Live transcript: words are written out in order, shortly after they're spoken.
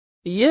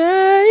Yeah,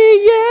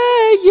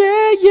 yeah,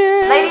 yeah,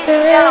 yeah. Ladies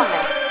and gentlemen.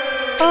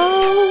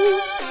 Oh,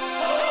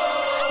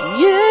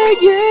 yeah,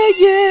 yeah,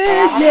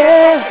 yeah,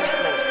 yeah.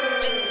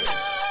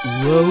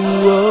 Whoa,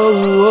 whoa,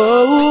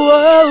 whoa,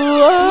 whoa,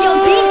 whoa. Yo,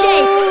 DJ.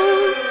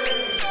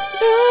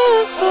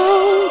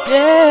 Oh,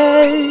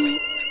 yeah.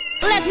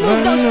 Let's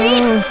move those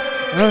feet.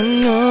 I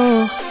know.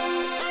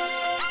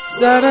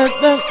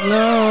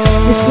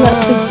 This love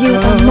for you, I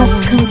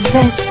must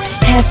confess.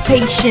 Have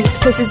patience,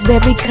 cause it's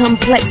very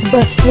complex.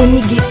 But when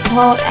it gets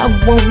hard, I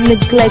won't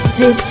neglect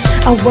it.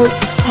 I work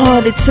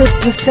harder to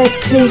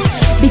perfect it,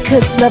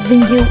 because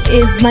loving you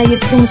is my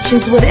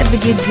intentions. Whatever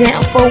you're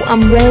down for,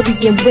 I'm ready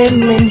and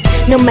willing.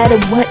 No matter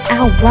what,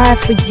 I'll ride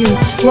for you.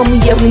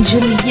 Romeo and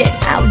Juliet,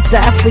 I'll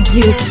die for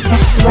you.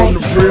 That's right. On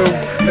the real,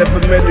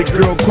 never met a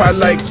girl quite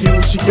like you.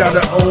 She got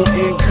her own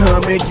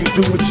income and you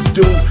do what you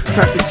do.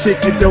 Type of chick,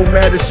 it don't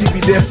matter, she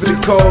be there for the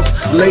calls.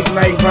 Late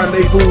night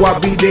rendezvous, I'll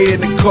be there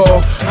in the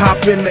car.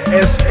 Hop in the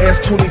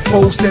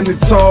SS24, standing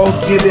tall.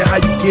 Get it how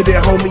you get it,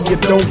 homie, you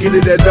don't get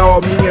it at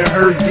all. Me and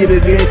her get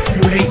it in,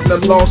 you hating the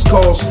lost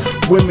cause.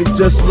 Women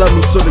just love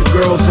me, so the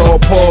girls all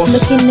pause.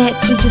 Looking at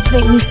you just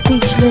make me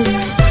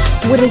speechless.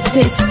 What is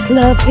this?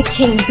 Love, it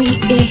can't be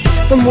it.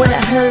 From what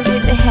I heard,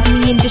 it had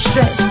me in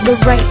distress.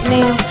 But right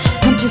now,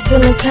 I'm just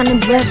feeling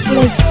kinda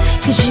breathless,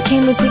 cause you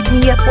came and picked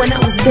me up when I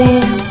was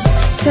down.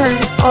 Turn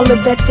all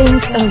of that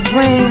things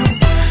around.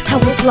 I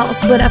was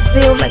lost, but I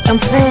feel like I'm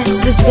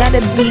found. This gotta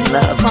be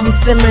love I'm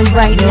feeling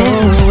right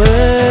now.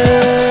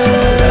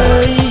 Summer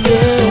love,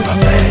 summer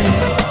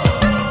babe.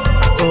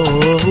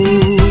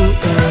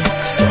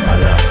 Summer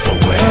love for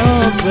way.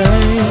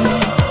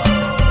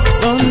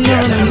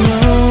 Together.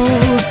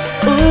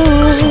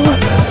 Summer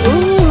love.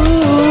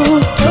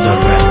 To the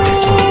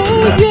rendezvous,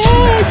 love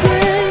tonight.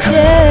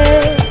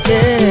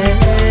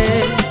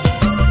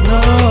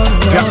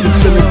 Got me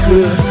feeling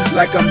good,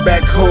 like I'm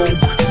back home.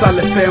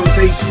 Solid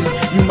foundation,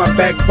 you my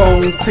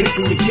backbone.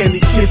 Tasting your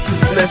candy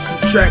kisses, let's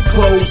subtract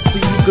clothes.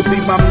 See, you could be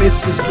my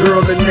missus,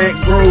 girl, and that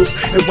grows.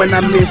 And when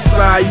I'm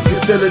inside, you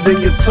can feel it in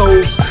your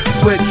toes.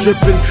 Sweat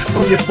dripping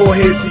from your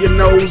forehead to your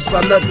nose.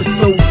 I love it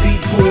so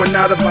deep, pouring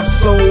out of my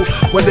soul.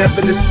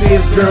 Whatever this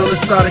is, girl,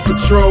 it's out of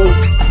control.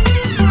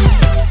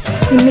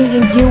 See me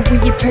and you, we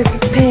a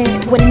perfect pair.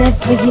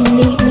 Whenever you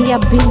need me,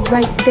 I'll be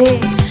right there.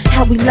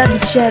 How we love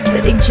each other,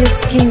 they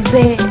just can't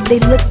bear. They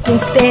look and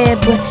stare,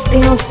 but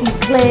they don't see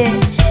clear.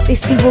 They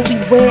see what we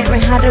wear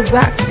and how the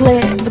rocks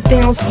glare, but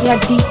they don't see how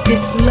deep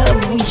this love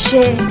we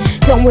share.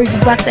 Don't worry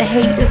about the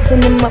haters,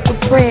 send them up a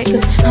prayer,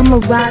 cause I'ma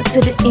ride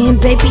to the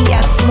end, baby,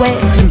 I swear.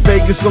 In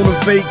Vegas on a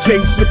vacay,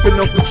 sipping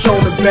on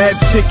Patron. A bad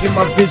chick in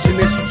my vision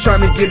and she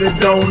tryna get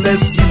it on.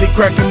 Let's get it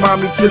crackin',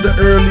 mommy, to the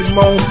early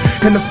moan.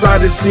 And the fly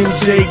this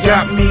MJ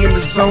got me in the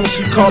zone.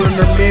 She calling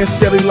her man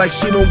Sally like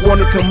she don't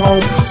wanna come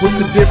home. What's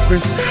the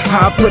difference?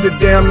 How I put it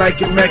down like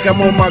a Mac. I'm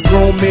on my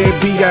grown man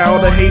B. All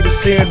the haters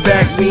stand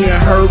back. Me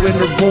and her in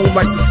the room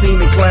like the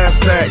scene in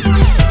Class Act.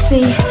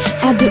 See,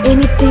 I'll do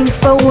anything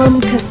for him,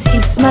 cause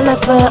he's my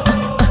lover,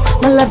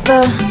 my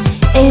lover.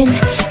 And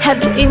I'll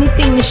do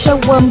anything to show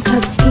him,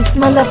 cause he's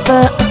my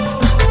lover,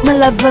 my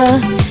lover.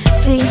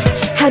 See,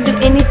 I'll do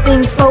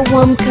anything for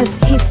him, cause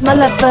he's my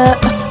lover,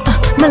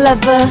 my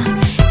lover.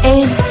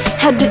 And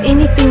I'll do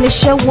anything to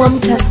show him,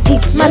 cause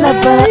he's my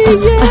lover,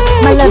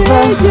 my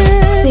lover.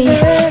 See,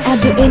 I'll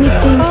do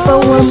anything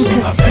for him,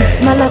 cause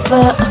he's my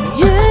lover,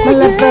 my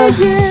lover.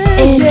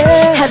 And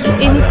I'll do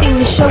anything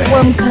to show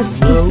him, cause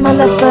he's my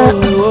lover,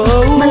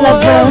 my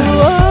lover.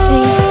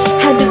 See,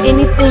 I'll do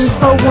anything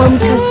for him,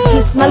 cause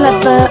he's my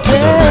lover,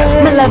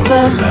 my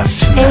lover.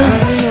 And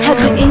I'll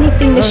do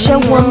anything to show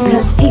him,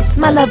 cause he's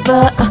my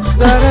lover,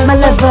 my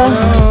lover.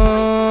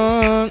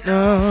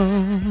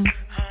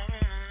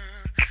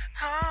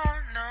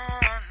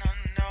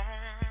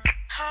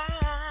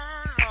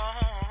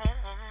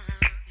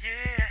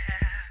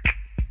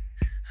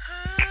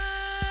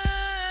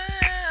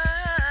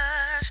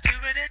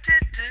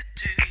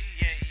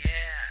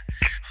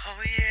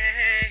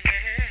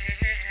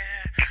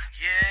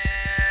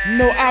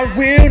 No, I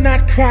will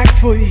not cry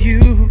for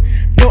you.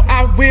 No,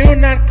 I will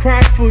not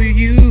cry for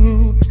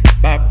you.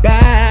 Bye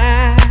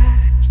bye,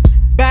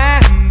 bye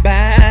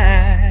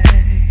bye.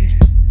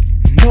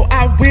 No,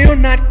 I will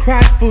not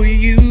cry for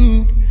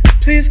you.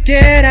 Please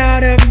get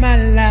out of my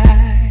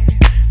life.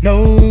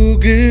 No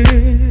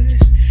good.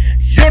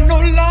 You're no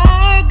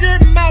longer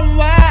my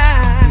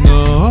wife.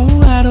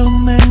 No, I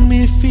don't make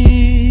me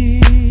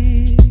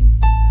feel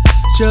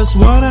just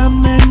what I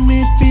make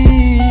me feel.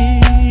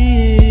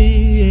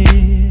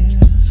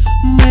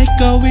 Make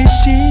a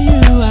wish in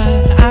you,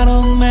 I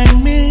don't make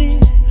me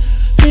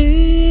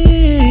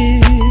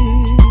feel.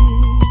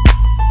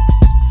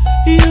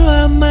 You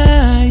are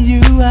mine,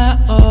 you are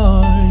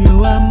all,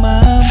 you are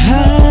my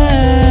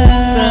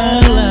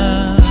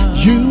love.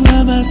 You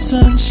are my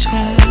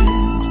sunshine,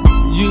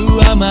 you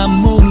are my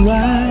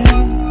moonlight.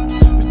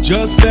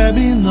 Just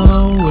baby,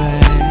 no way.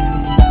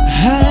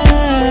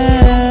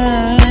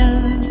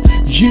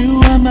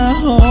 You are my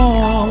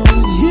home.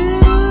 You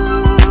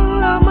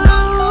are my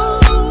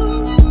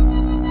home.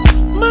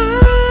 My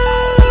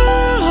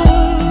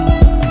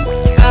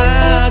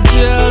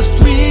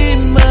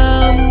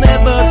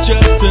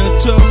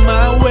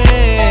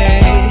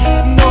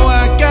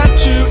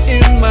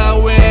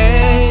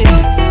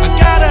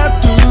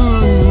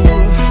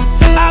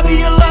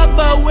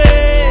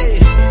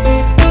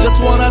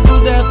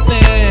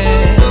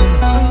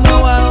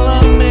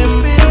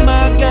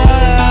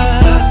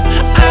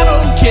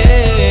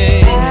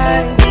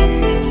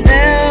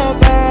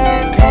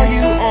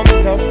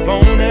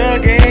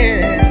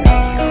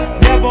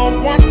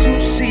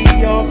see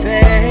your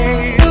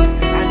face.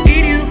 I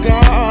need you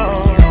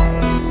gone,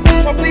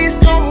 so please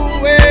go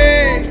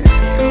away,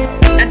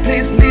 and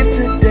please leave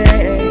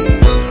today.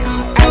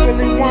 I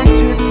really want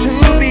you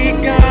to be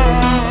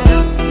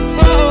gone.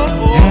 Oh.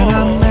 And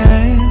I'm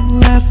mad,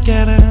 let's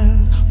get up.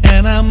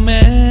 And I'm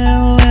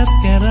mad, let's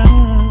get up.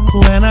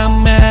 When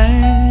I'm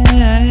mad,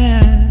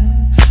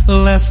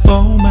 let's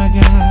fall, my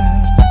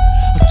God,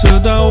 to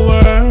the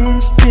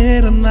worst day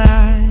of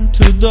night,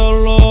 to the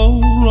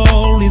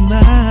lonely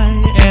night.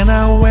 And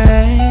I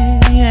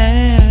wait,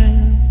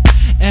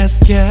 let's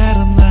get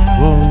a night.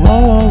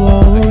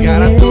 I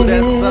gotta do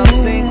that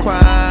something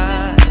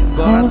quiet,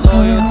 but I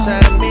know you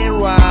tell me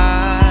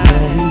right.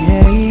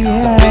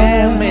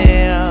 Feel me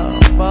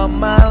for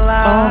my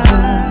life.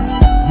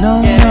 No.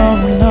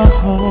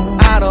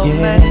 I don't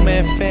make me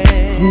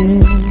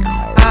feel.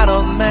 I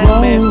don't make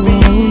me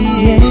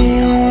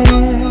feel.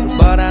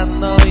 But I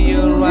know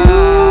you're right.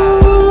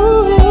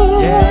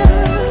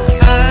 Yeah.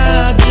 I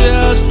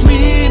just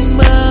dream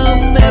of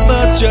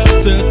never just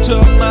to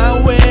took my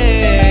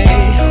way.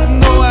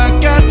 No, I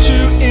got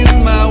you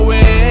in my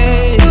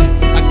way.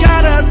 I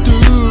gotta do.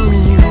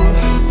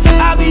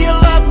 I'll be your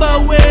lover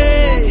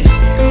way.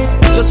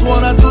 I just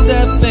wanna do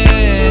that thing.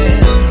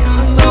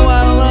 I know I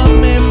love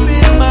me,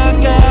 feel my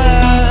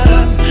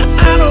God.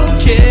 I don't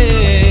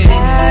care. I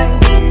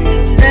will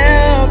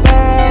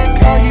never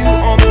call you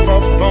on the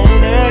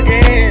phone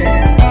again.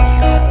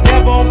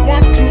 Never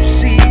want to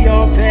see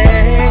your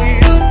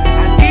face.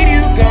 I need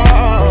you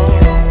gone,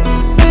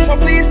 so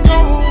please go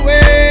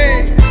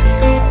away,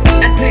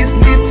 and please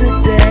leave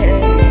today.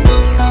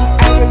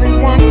 I really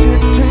want you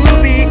to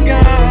be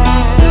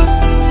gone.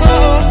 Oh.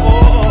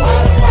 I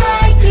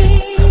like it.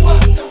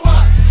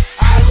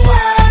 I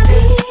love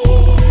it.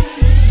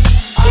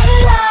 You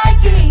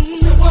like it.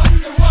 You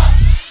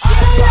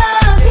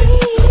love it.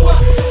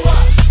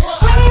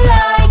 We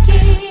like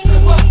it.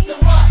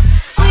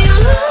 We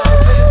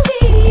love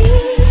it.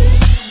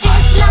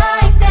 It's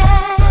like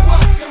that.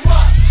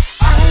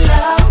 I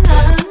love.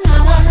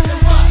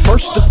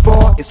 First of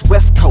all, it's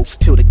West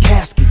Coast till the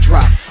casket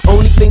drop.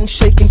 Only thing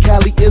shaking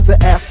Cali is an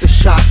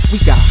aftershock. We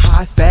got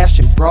high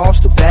fashion bras,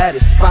 the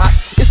baddest spot.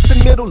 It's the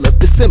middle of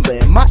December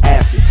and my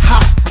ass is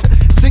hot.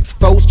 6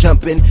 foes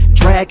jumping,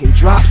 dragging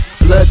drops,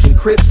 Bloods and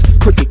Crips,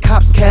 crooked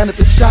cops,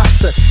 cannabis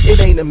shops. It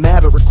ain't a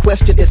matter of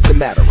question, it's a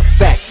matter of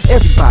fact.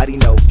 Everybody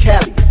know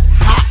Cali is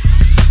hot.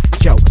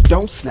 Yo,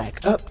 don't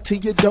slack up till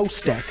your dough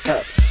stack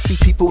up. See,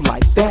 people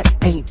like that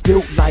ain't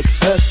built like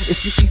us.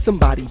 If you see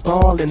somebody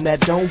ballin'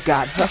 that don't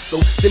got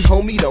hustle, then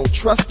homie, don't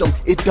trust them,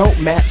 it don't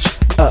match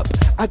up.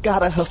 I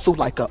gotta hustle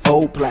like a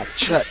old black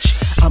church.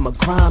 I'ma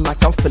grind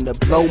like I'm finna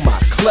blow my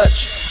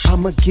clutch.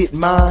 I'ma get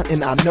mine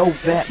and I know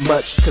that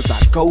much, cause I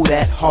go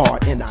that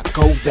hard and I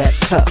go that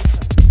tough.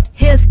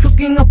 He's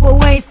cooking up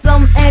away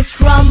some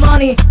extra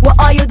money. What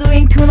are you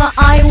doing tonight?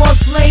 I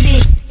was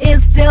lady.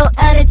 Is still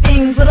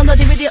anything good on the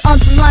DVD on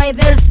tonight?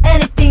 There's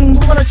anything.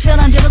 Move on the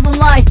channel and give us a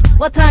like.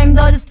 What time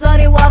does it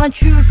study? Why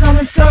don't you come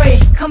and scurry?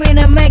 Come in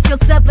and make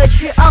yourself a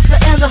tree after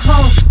and the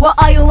home. Why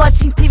are you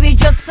watching TV?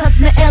 Just pass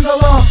me and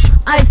alone.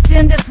 I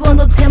seen this one,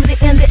 don't tell me the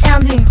end, the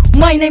ending.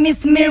 My name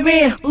is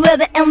Miri,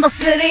 living in the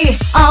city.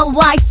 I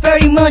like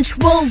very much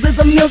world with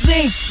the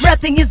music.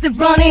 Rapping is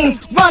running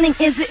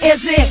easy.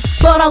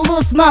 But I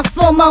lose my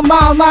soul, my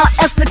mama.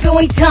 As a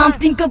going time,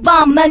 think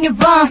about man you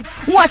run.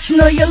 Watch you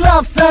know your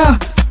love son.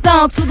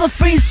 Style to the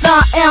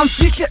freestyle and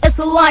future is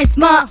a lie.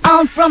 Smile,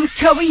 I'm from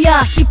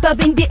Korea, hip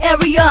hop in the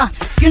area.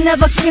 You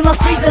never kill my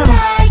freedom. I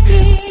like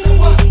it.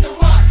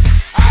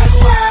 I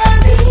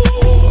love it.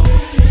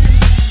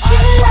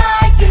 You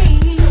like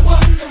it. You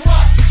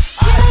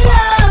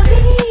love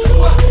it.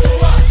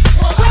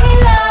 We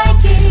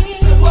like it.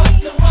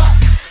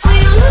 We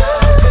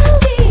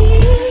love it.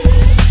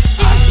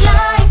 It's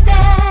like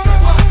that.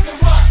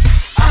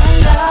 I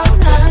love.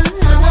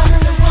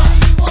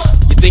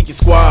 You think you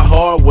squad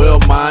hard? Well,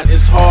 mine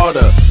is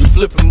harder. We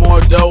flipping more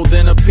dough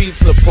than a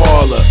pizza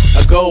parlor.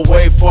 I go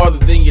way farther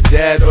than your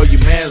dad or your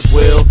man's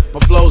will. My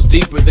flow's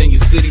deeper than your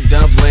city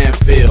dump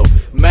landfill.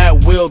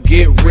 Matt will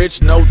get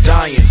rich, no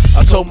dying.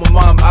 I told my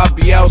mom I'll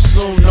be out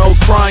soon, no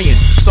crying.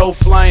 So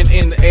flying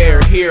in the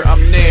air, here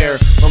I'm there.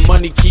 My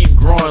money keep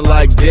growing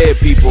like dead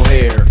people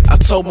hair. I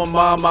told my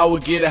mom I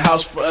would get a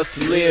house for us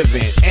to live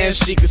in, and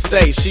she could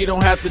stay, she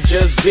don't have to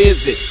just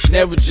visit.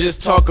 Never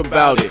just talk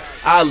about it,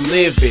 I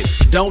live it.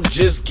 Don't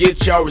just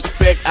get y'all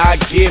respect, I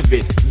give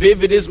it.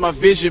 Vivid is my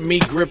vision, me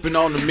gripping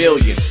on a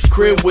million.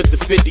 Crib with the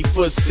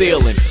 50-foot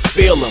ceiling,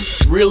 feel 'em.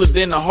 Realer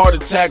than a heart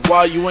attack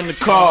while you in the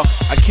car.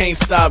 I can't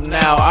stop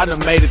now, I done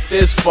made it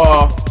this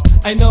far.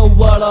 I know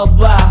what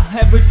about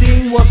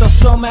everything what the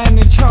so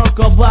many talk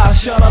about.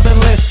 Shut up and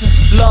listen.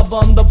 Love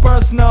on the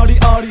personality,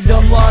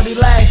 don't worry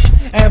like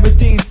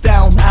everything's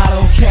down, I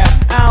don't care.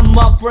 I'm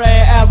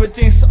afraid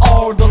everything's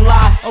all the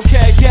lie.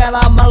 Okay, get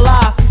out my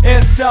life,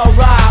 it's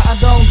alright. I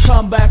don't come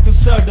come back to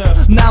surrender.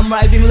 Now I'm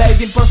riding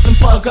late in person,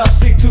 fuck up,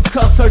 sick to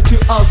closer to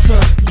ulcer.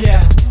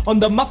 Yeah, on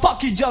the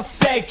motherfucker just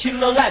say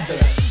killer leather.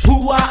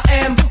 Who I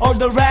am, or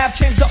the rap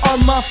change the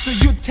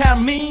almost. You tell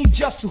me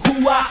just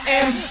who I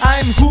am.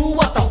 I'm who,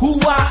 what the who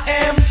I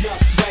am.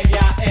 Just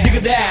where I am.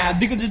 Digga that,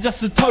 digga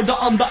just turn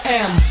on the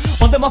M.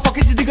 On the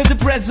motherfucker, digga the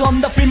press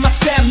on the bill my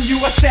Sam, you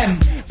are Sam.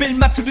 Bill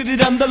my to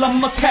the on the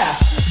lumber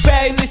cap.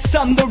 Bailey's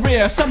on the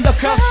rear, on the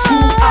cuss who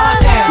I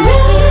am.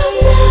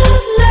 Love,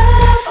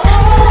 love, love.